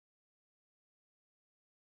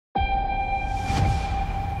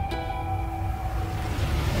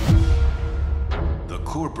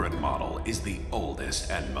corporate model is the oldest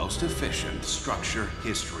and most efficient structure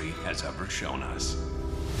history has ever shown us.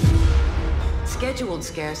 Scheduled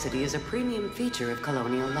scarcity is a premium feature of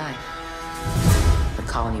colonial life. The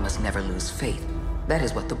colony must never lose faith. That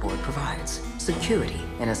is what the board provides. Security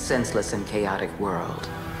in a senseless and chaotic world.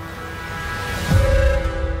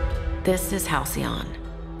 This is Halcyon,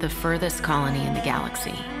 the furthest colony in the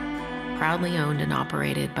galaxy, proudly owned and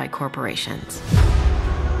operated by corporations.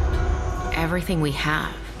 Everything we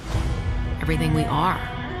have, everything we are,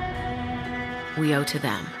 we owe to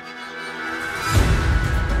them.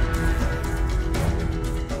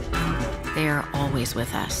 They are always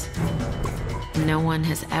with us. No one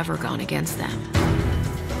has ever gone against them.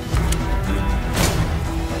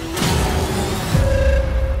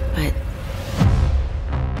 But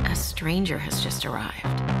a stranger has just arrived.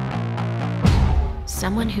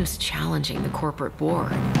 Someone who's challenging the corporate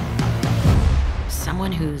board.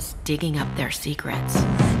 Someone who's digging up their secrets.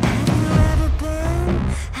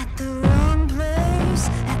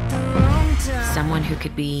 Someone who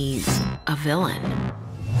could be a villain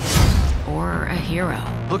or a hero.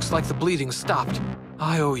 Looks like the bleeding stopped.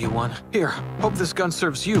 I owe you one. Here, hope this gun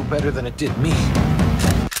serves you better than it did me.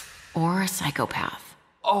 Or a psychopath.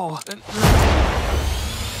 Oh,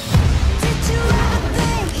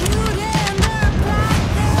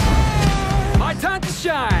 my time to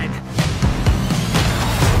shine!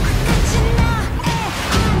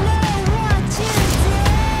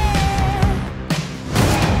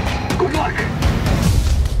 Good luck!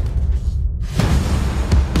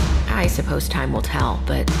 I suppose time will tell,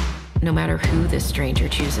 but no matter who this stranger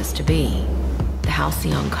chooses to be, the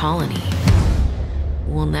Halcyon colony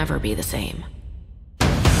will never be the same.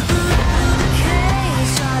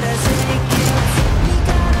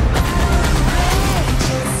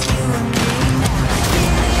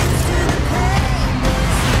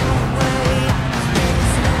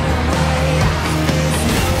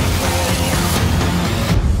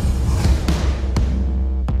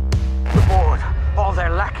 The board, all their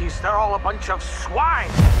lackeys, they're all a bunch of swine!